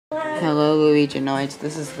Hello, Luiginoids.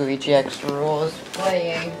 This is LuigiXRules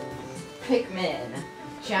playing Pikmin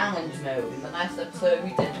Challenge Mode. In the last episode, we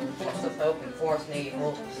did Force of Hope and Force and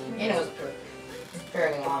Evil, and it was a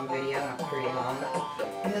fairly long video, not pretty long.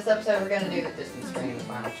 In this episode, we're going to do the distance screen in the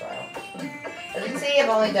final trial. As you can see, I've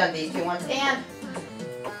only done these two once, and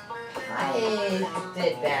I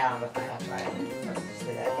did bad on the final trial. Let's just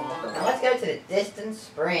do that. Now let's go to the distance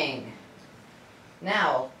spring.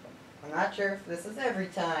 Now, I'm not sure if this is every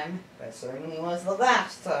time, but it certainly was the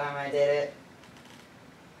last time I did it.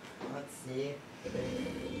 Let's see.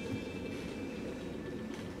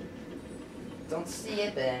 Don't see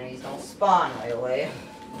it, but enemies don't spawn right away.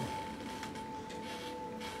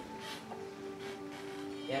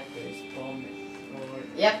 Yep, there's forward.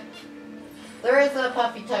 Yep. There is a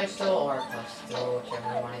puffy toadstool or a puff stool,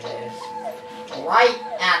 whichever one it is. Right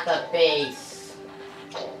at the base.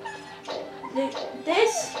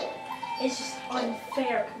 This is just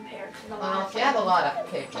unfair compared to the last. Well, if you have a lot of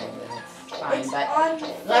Pikmin, then it's fine, it's but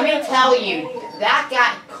unfair. let me tell you, that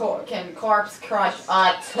guy can corpse crush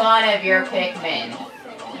a ton of your Pikmin.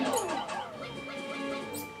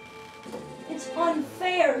 It's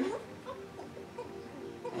unfair.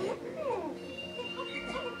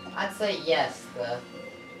 I'd say yes, the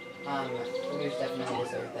Luigi definitely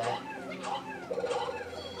deserve that.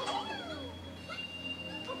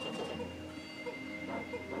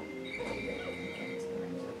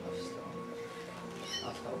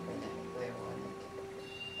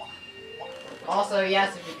 Also,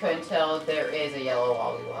 yes, if you couldn't tell, there is a yellow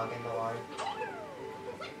Wollywog in the water.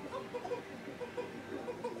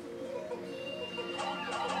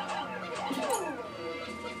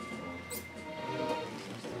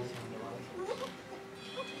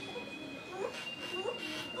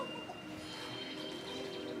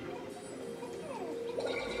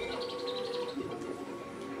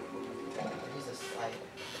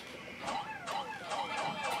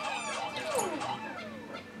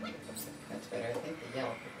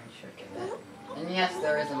 And yes,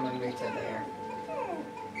 there is a Margarita there.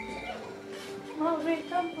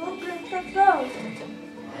 Margarita, go.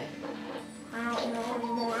 Why? I don't know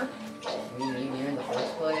anymore. You mean you in the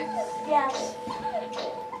first place? Yes.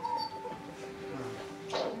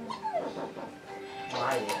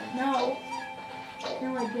 Why? No. No,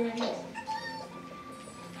 I didn't.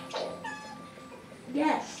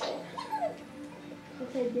 Yes.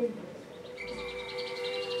 Yes, I did.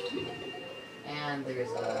 And there's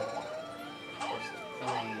a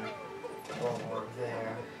plane over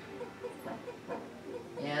there.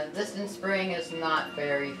 Yeah, the distance spring is not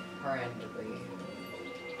very friendly.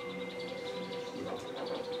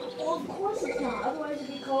 Well, of course it's not. Otherwise it'd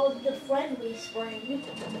be called the friendly spring.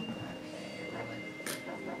 Okay, really?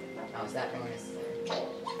 Oh, is that really necessary?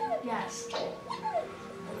 Yes.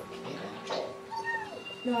 Okay then.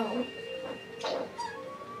 No.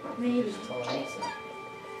 Maybe. Just told me so.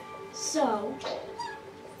 So.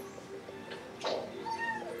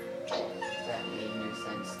 That made no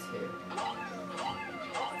sense too.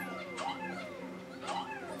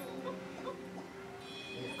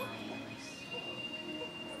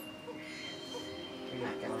 You're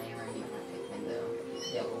not going anywhere near my Pikmin though.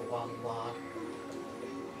 Yellow Wollywog.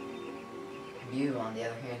 You, on the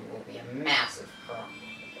other hand, will be a massive problem.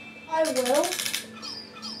 I will.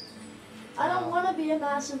 I don't want to be a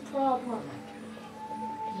massive problem.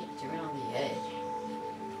 What are you doing on the edge?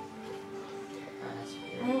 Oh, that's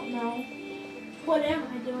weird. I don't know. What am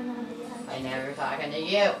I doing on the edge? I never talking to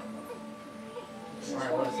you. This is Or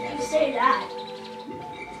I what was you never. say that.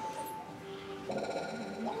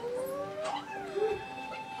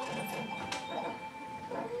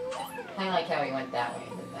 I like how he went that way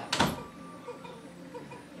and did that way.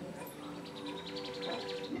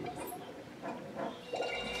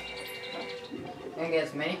 I'm gonna get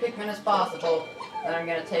as many Pikmin as possible, then I'm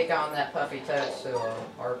gonna take on that Puffy Toadstool,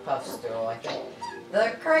 or Puff Stool, I think.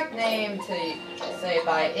 The correct name to say it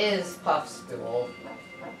by is Puff Stool,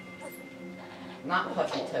 not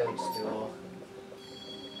Puffy Toadstool.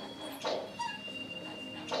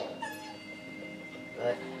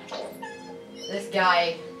 But this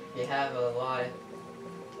guy, you have a lot of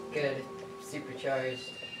good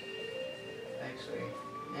supercharged. Actually,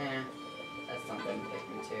 that's something to pick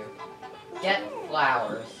me too. Get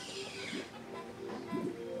flowers.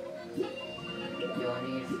 You'll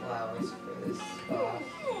need flowers for this boss.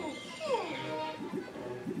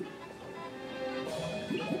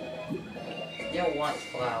 You'll want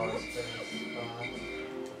flowers for this boss.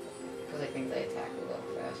 Because I think they attack a little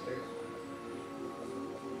faster.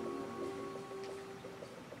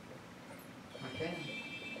 Okay.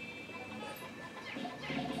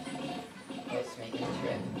 Let's make it a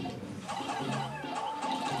trip.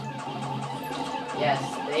 Yes,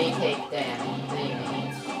 they take damage. They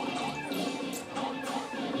mean.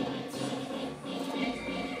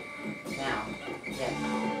 Now, yes,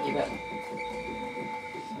 keep it.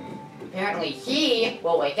 Apparently he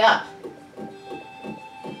will wake up.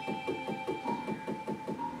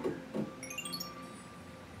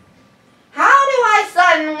 How do I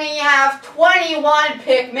suddenly have 21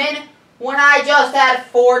 Pikmin when I just had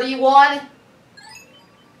 41?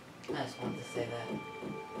 I just wanted to say that.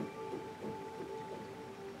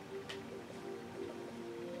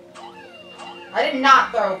 I did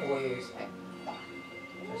not throw blues. I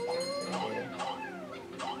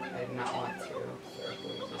did not want to throw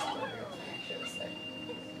blues. That's the real thing I should have said.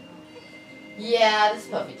 Yeah, this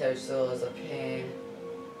puffy toadstool is a pain.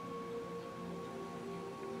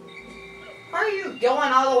 How are you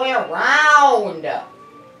going all the way around? This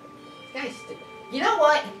guy's stupid. You know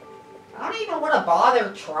what? I don't even want to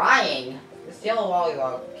bother trying. This yellow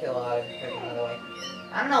lollipop will kill a lot of Pikmin, by the way.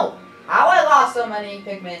 I don't know how I lost so many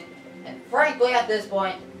Pikmin, and frankly, at this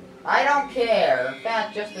point, I don't care. In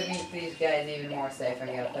fact, just to make these guys even more safe, I'm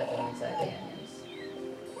gonna put them inside the onions.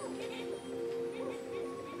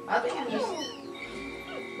 I think I'm just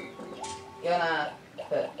gonna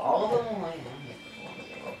put all of them away.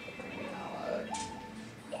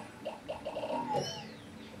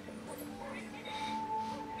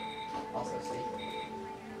 Also, see.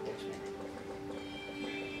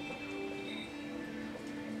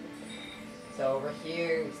 So over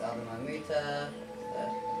here, we saw the Mamuta, the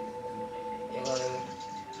yellow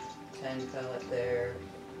 10 pellet there.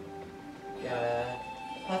 Got a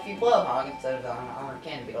puffy blowhog instead of the armored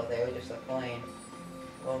cannon beetle there, just a plain.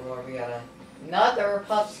 Over we got another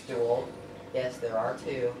puff stool. Yes, there are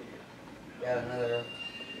two. Got another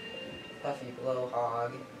puffy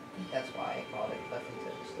blowhog. That's why I called it puffy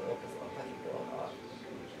toadstool, because it's a puffy blowhog.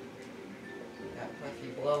 Got puffy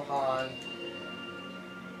blowhog.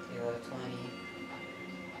 Kilo 20.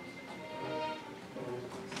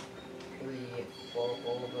 3 4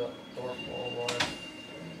 bulbs.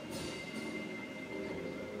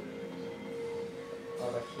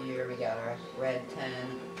 Over here we got our red 10.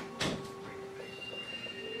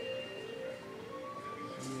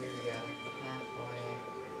 Here we got halfway.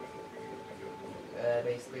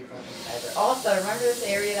 Basically from inside there. Also, remember this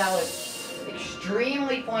area that was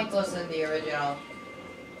extremely pointless in the original?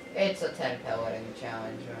 It's a 10 pellet in the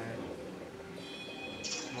challenge mode.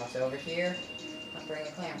 What's over here? Let's bring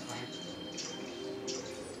the clam.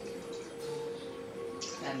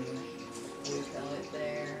 10 blue pellet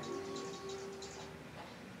there.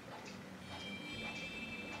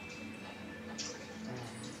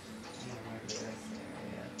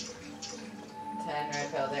 Red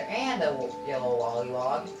pellet there, and a yellow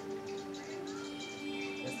lollywog.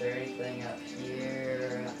 Is there anything up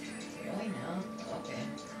here? Really? No? Okay.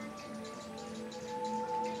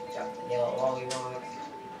 Got yellow lollywogs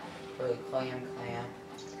for the clam.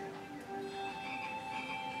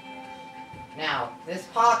 Now, this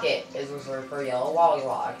pocket is reserved for yellow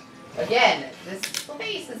lollywog. Again, this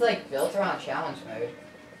place is like built around challenge mode.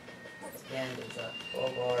 Again, it's a full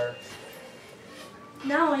bore.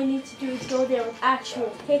 Now I need to do is go there with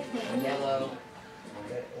actual Pikmin. Yellow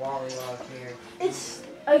lollywog here. It's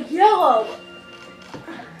a yellow.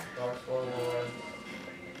 Dark forward.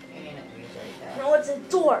 And it leaves right there. No, it's a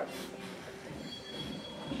door.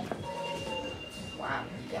 Wow,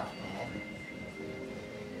 he got mad.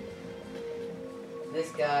 This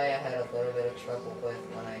guy I had a little bit of trouble with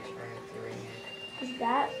when I tried to ring it. Is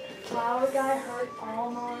that flower guy hurt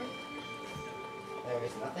Almar? There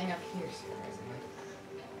is nothing up here, surprisingly.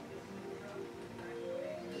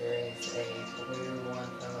 There is a blue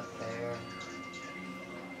one up there.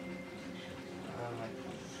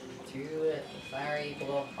 2 fiery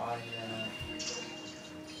blowhogs and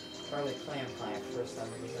probably clam for some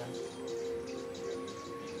reason.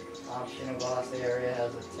 Optional boss area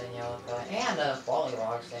has a 10 yellow pellet and a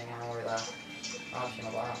lollywog staying on where the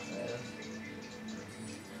optional boss is.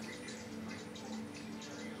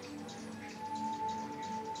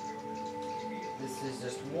 This is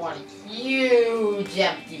just one huge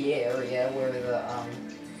empty area where the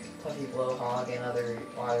puffy blowhog and other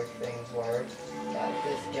water things were. Got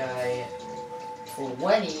this guy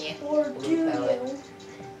 20 blue pellet.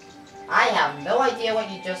 I have no idea what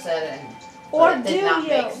you just said, and it did not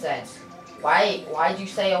make sense. Why'd you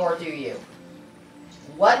say or do you?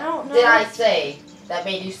 What did I say that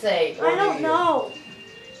made you say or do you? I don't know.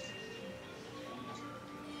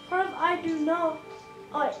 Part of I do know.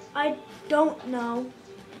 I don't know.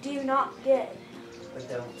 Do you not get? I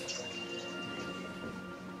don't.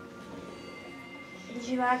 Did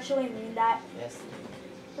you actually mean that? Yes.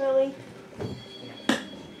 Really? Yeah.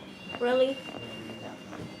 Really?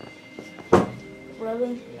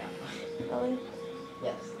 Really? Yeah. Really?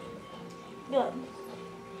 Yes. Good.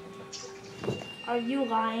 Are you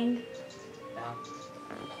lying? No.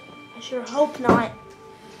 I sure hope not.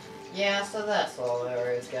 Yeah, so that's all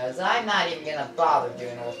there is, guys. I'm not even gonna bother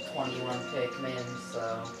doing all 21 Pikmin,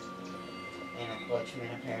 so... And a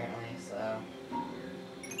Glitchman, apparently, so...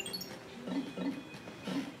 Just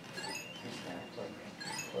gonna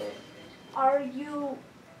quit. Are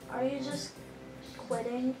you just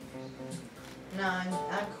quitting? No,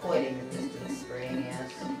 I'm quitting the distance screen,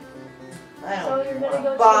 yes. I So don't you're even gonna want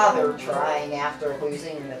go to to bother the- trying after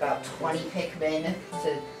losing about 20 Pikmin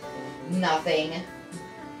to nothing.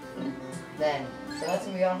 Then, so let's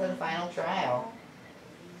move on to the final trial.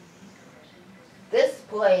 This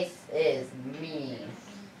place is mean.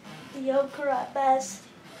 Mediocre at best.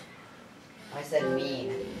 I said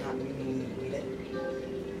mean, not mean.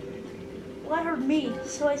 Well, I heard me,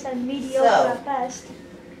 so I said mediocre So- at best.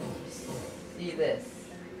 See this.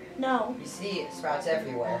 No. You see sprouts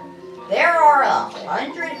everywhere. There are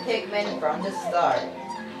 100 Pikmin from the start.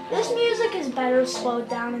 This music is better slowed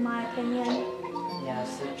down in my opinion.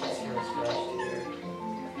 Yes, it just feels rushed here.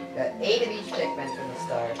 Got 8 of each Pikmin from the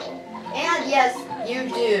start. And yes, you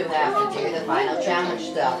do have to do the final challenge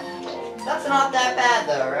stuff. That's not that bad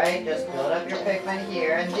though, right? Just build up your Pikmin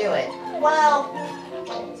here and do it. Well,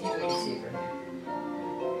 let's see if we can see from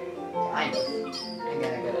here. Kind of. I'm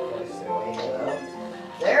gonna get closer later though.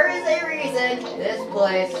 There is a reason this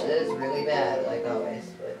place is really bad, like always,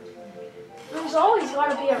 but... There's always got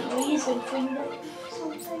to be a reason for you to do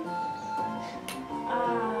something.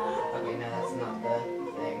 Okay, no, that's not the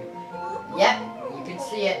thing. Yep, you can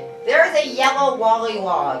see it. There's a yellow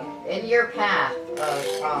wollywog in your path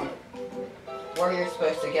of, where you're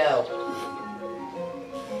supposed to go.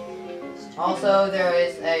 Also, there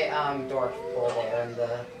is a, dwarf bull there, and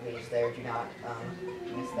the leaves there. Do not,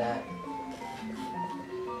 miss that.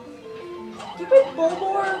 Stupid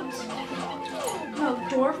bullboards. No,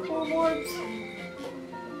 dwarf bullboards.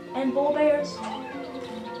 And bull bears.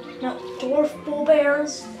 No, dwarf bull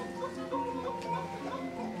bears.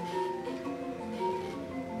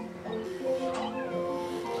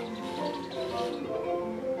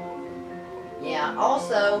 Yeah,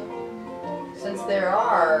 also, since there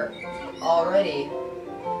are already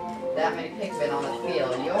that many Pikmin on the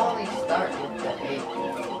field, you only start with the 8.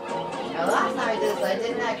 Now, last time I did this, I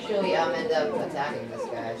didn't actually end up attacking this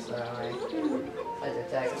guy, so I had to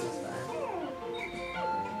attack him this time.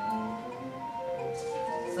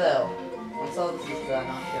 So, once all this is done,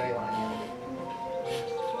 I'll show you what I'm gonna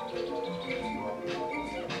do.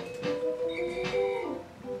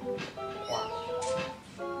 Watch.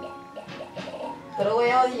 Put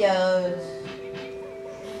away all the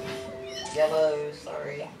yellows,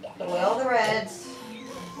 sorry. Put away all the reds.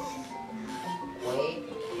 Wait.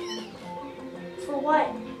 For what?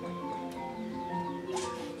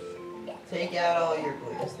 Take out all your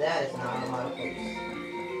blues. That is not a lot of blues.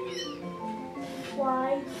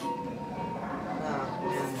 Why? No, I'm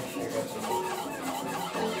not sure.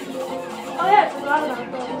 Oh yeah, I forgot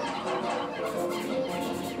about those.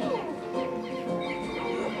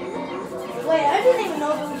 Wait, I didn't even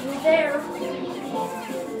know those were there.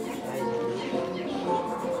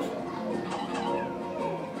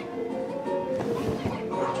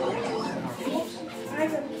 I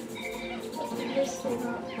can put this thing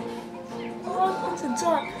up. Oh, it's a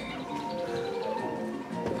duck.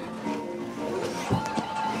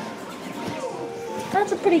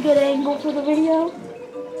 That's a pretty good angle for the video.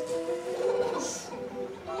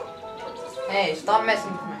 Hey, stop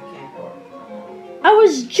messing with my camcorder. I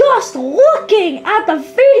was just looking at the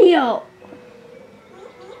video.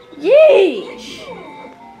 Yeesh.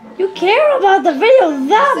 You care about the video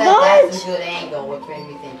that That's much? a good angle. What made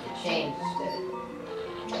me think you changed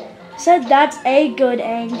it? Said that's a good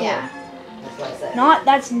angle. Yeah, that's what I said.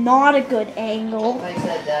 That's not a good angle. I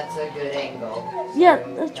said that's a good angle. So Yeah,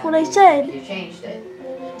 that's that what I means said. You changed it.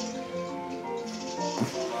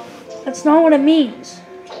 That's not what it means.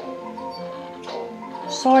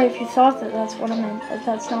 Sorry if you thought that that's what it meant, but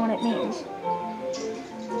that's not what it means.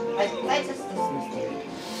 I just dismissed you.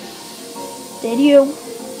 Did you? Yeah.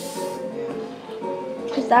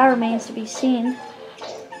 Because that remains to be seen.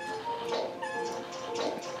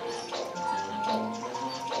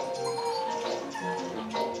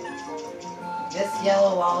 This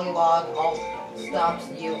yellow lollywog all stops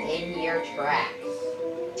you in your tracks.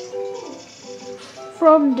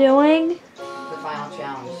 From doing? The final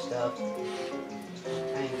challenge stuff.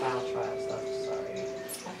 I mean, final trial stuff, sorry.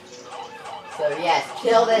 So yes,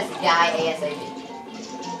 kill this guy ASAP.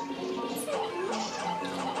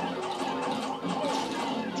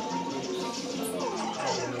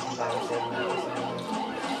 I didn't even bother saving that for some reason.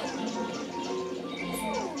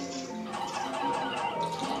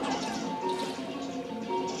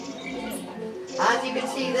 you can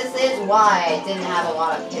see, this is why I didn't have a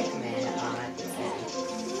lot of Pikmin at the end.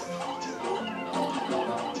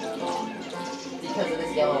 Because of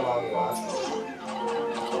this yellow lollipop.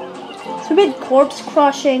 It's a bit corpse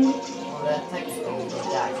crushing. Well, that technically you did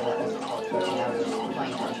die, so that wasn't called crushing, that was just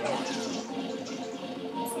plain crushing.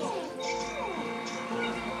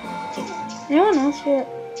 Anyone else here?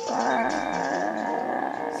 See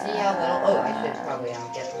how little? Oh, I should probably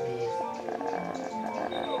get these.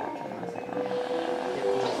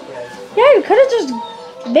 Yeah, you could have just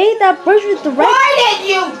made that bridge with the red. Why did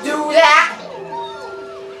you do that?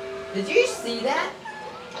 Did you see that?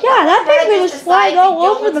 Yeah, that Pikmin was flying all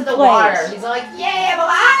over the place. Water. He's like, yeah,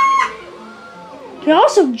 blah! He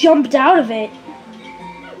also jumped out of it.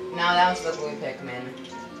 No, that was the blue Pikmin.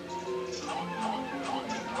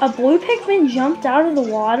 A blue Pikmin jumped out of the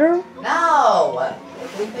water? No! The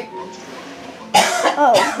blue Pikmin.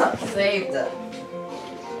 Oh. Saved it.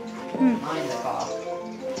 Mind the cough.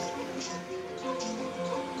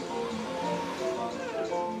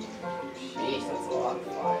 Jeez, that's a lot of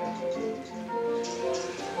fire.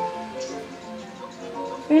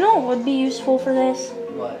 You know what would be useful for this?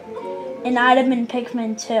 What? An item in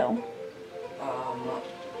Pikmin 2. Oh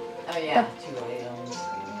yeah, 2 items.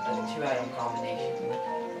 A 2-item combination.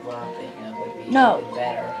 What I'm thinking of would be even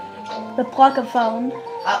better. The Pluckaphone.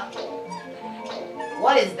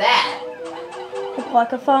 What is that? The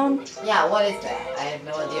Pluckaphone? Yeah, what is that? I have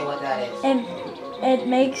no idea what that is. It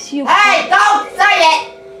makes you... Hey, don't say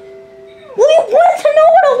it! Well, you wanted to know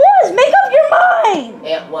what it was! Make up your mind!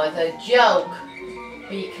 It was a joke.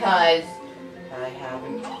 Because I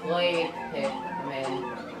haven't played Pikmin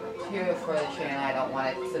 2 for the channel. I don't want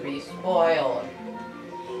it to be spoiled.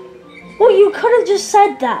 Well, you could have just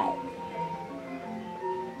said that.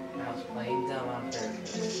 I was playing dumb on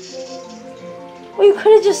purpose. Well, you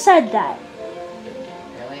could have just said that.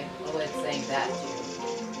 Really? What was it saying that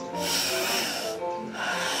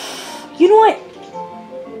to? You know what?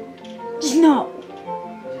 Just no.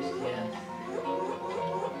 Just yes.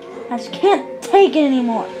 I just can't take it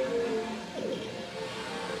anymore.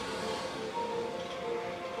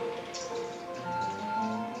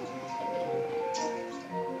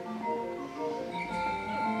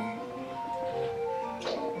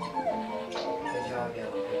 Good job,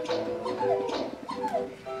 Yellow.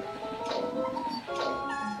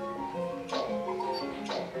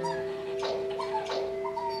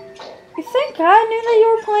 You think I knew that you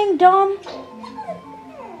were playing dumb?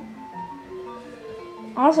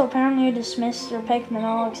 Also, apparently you dismissed your Pikmin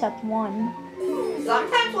all except one.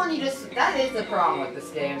 Sometimes when you that is the problem with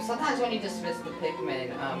this game. Sometimes when you dismiss the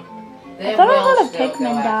Pikmin, they I thought I will heard a still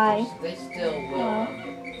Pikmin go die. after, they still will.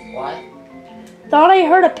 What? Thought I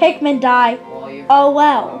heard a Pikmin die. Well, you Oh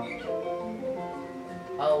well.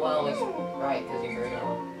 Oh well is right, because you heard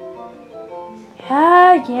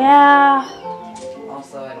Yeah.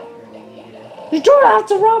 Also, I don't really need it. You don't have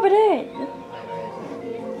to rub it in.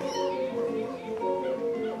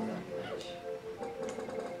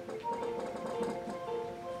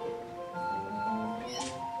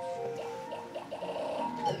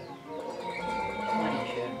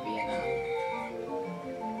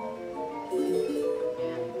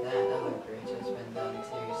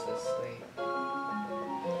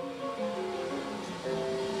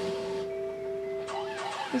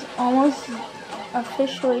 He's almost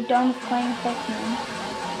officially done with playing Pikmin.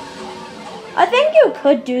 I think you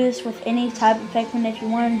could do this with any type of Pikmin if you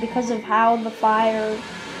wanted because of how the fire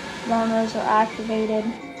learners are activated.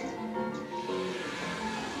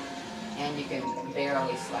 And you can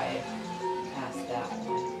barely slide past that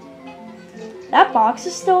one. That box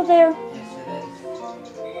is still there? Yes, it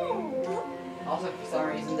is. Also, for some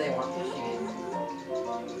reason, they weren't pushing it.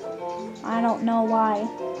 I don't know why.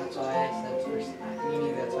 That's why I said for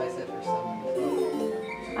that's why I said for some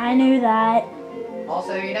reason. I knew that.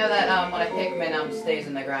 Also, you know that when a Pikmin stays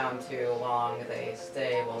in the ground too long, they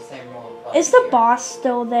stay, well, same rule. Is the boss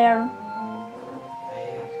still there? I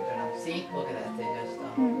don't know. See? Look at that. They just, I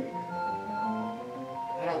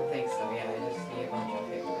don't think so, yeah. I just see a bunch of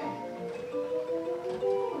Pikmin.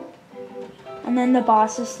 And then the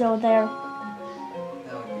boss is still there.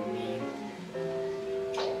 That would be mean.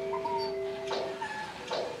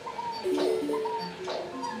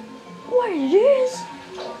 What it is?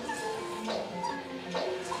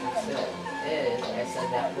 I said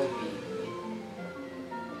that would be.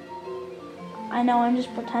 I know, I'm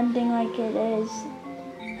just pretending like it is.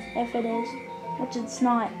 If it is. Which it's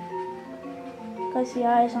not. Because the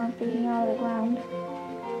eyes aren't peeking out of the ground.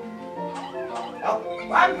 Oh,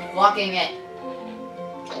 I'm blocking it.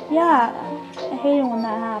 Yeah, I hate it when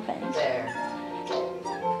that happens. There.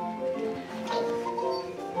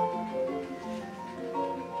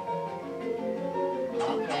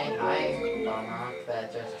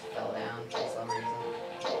 that just fell down for some reason.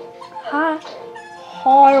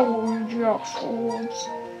 Hi, LuigiXRules.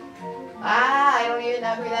 Ah, I don't even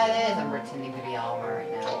know who that is. I'm pretending to be Alma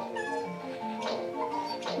right now.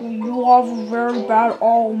 You have a very bad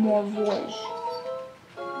Alma voice.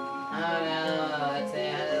 Oh no, it's the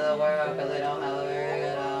end of the world because I don't have a very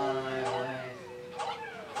good Alma voice.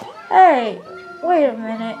 Hey, wait a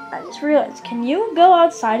minute. I just realized, can you go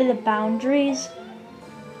outside of the boundaries?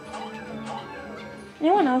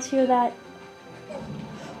 Anyone else hear that?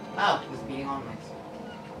 Oh, it was beating on mics.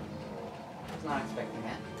 I was not expecting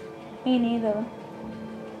that. Me neither.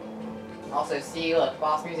 Also, see, look,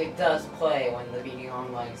 boss music does play when the beating on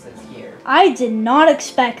mics is here. I did not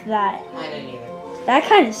expect that. I didn't either. That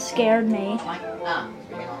kind of scared me. It's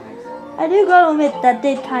beating on mics. I do gotta admit, that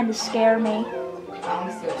did kind of scare me. I want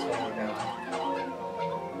to see which way we're going.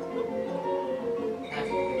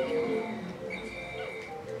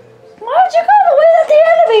 Why would you go the way that the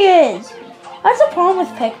enemy is? That's a problem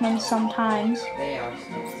with Pikmin sometimes. They are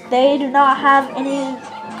stupid. They do not have any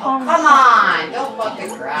common Come on! Don't fuck the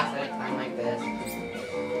grass at a time like this.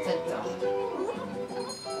 It's a dog.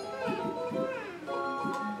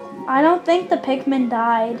 I don't think the Pikmin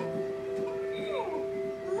died.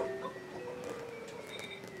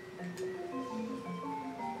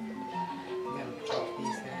 I'm gonna drop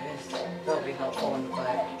these guys. They'll be helpful in the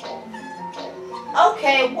fight.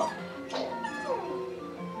 Okay,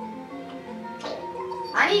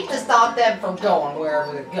 I need to stop them from going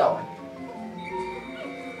wherever they're going.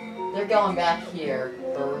 They're going back here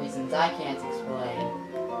for reasons I can't explain.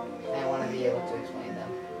 And I want to be able to explain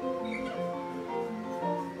them.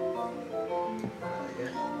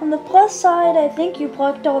 On the plus side, I think you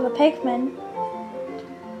plucked all the Pikmin.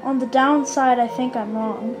 On the downside, I think I'm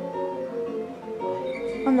wrong.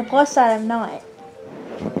 On the plus side, I'm not.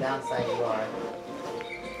 On the downside, you are.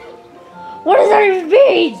 What does that even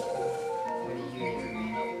mean? What do you even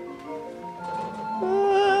mean?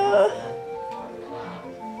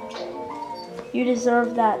 You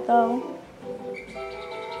deserve that, though.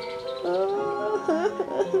 No,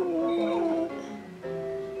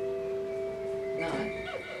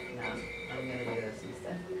 I'm gonna do this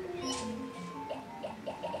instead.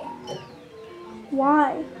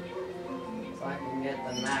 Why? So I can get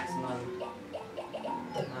the maximum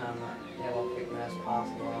yellow Pikmin as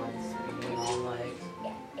possible and speeding all legs.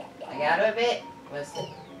 I gotta admit, was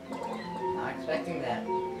not expecting that.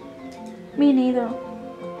 Me neither.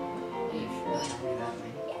 You should not do that,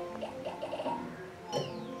 man.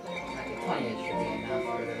 Like a 28 should be enough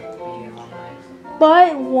for the speeding all legs.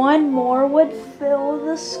 But one more would fill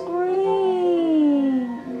the screen.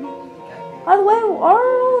 By the way, are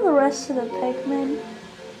all the rest of the Pikmin?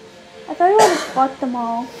 I thought you would have plucked them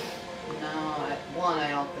all. No, one I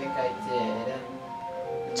don't think I did.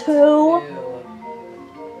 Two.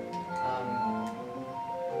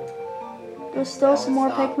 There's still some more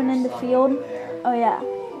Pikmin in the field. Oh yeah.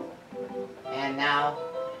 And now,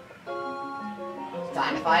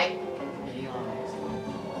 time to fight.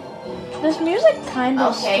 This music kind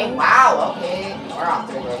of. Okay, wow, okay. We're off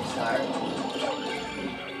to a great start.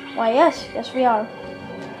 Why yes, we are.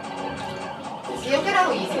 See, look at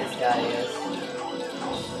how easy this guy is.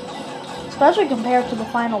 Especially compared to the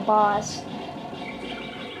final boss.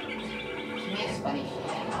 He makes funny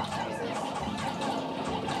shit.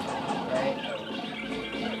 Right?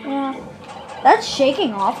 Yeah. That's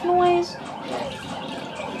shaking off noise. Yes.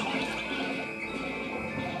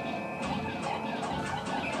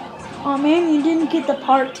 Oh man, you didn't get the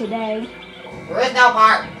part today. There is no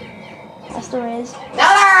part. Yes, there is. No,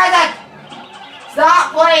 there isn't!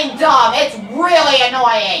 Stop playing dumb! It's really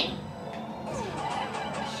annoying!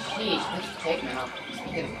 Jeez, this Pikmin,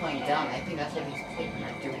 speaking of playing dumb, I think that's what these Pikmin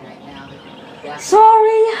are doing right now.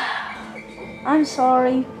 Sorry. I'm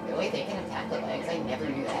sorry. Really? They can attack the legs? I never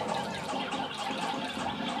knew that.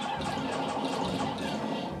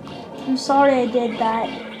 I'm sorry I did that.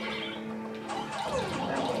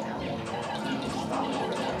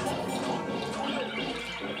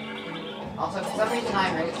 Also, for some reason,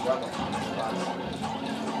 I'm really struggling on this boss.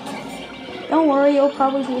 Don't worry, you'll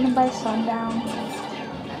probably beat him by sundown. I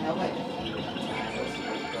know I defeated him.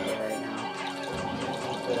 Right now.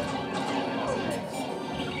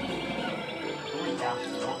 Oh my gosh.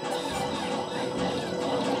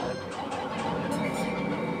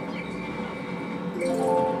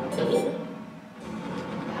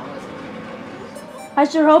 I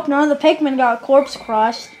sure hope none of the Pikmin got corpse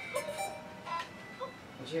crushed.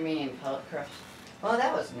 What do you mean, pellet crush? Well,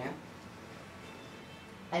 that was new.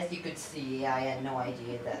 As you could see, I had no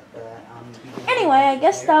idea that the, Anyway, I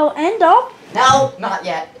guess that'll end up. No, not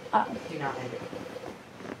yet. Oh. Do not end it.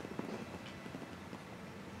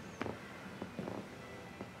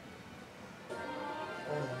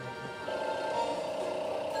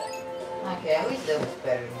 it's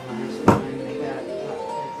better than last time. They got it a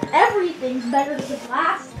lot better. Everything's better than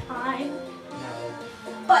last time. No.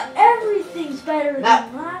 But everything's better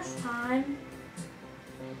than last time.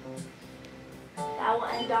 That will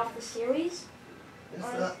end off the series.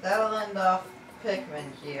 That'll end off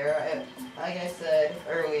Pikmin here. Like I said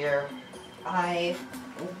earlier, I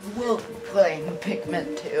will be playing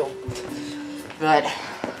Pikmin 2. But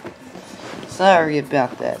sorry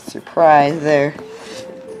about that surprise there.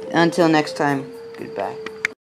 Until next time, goodbye.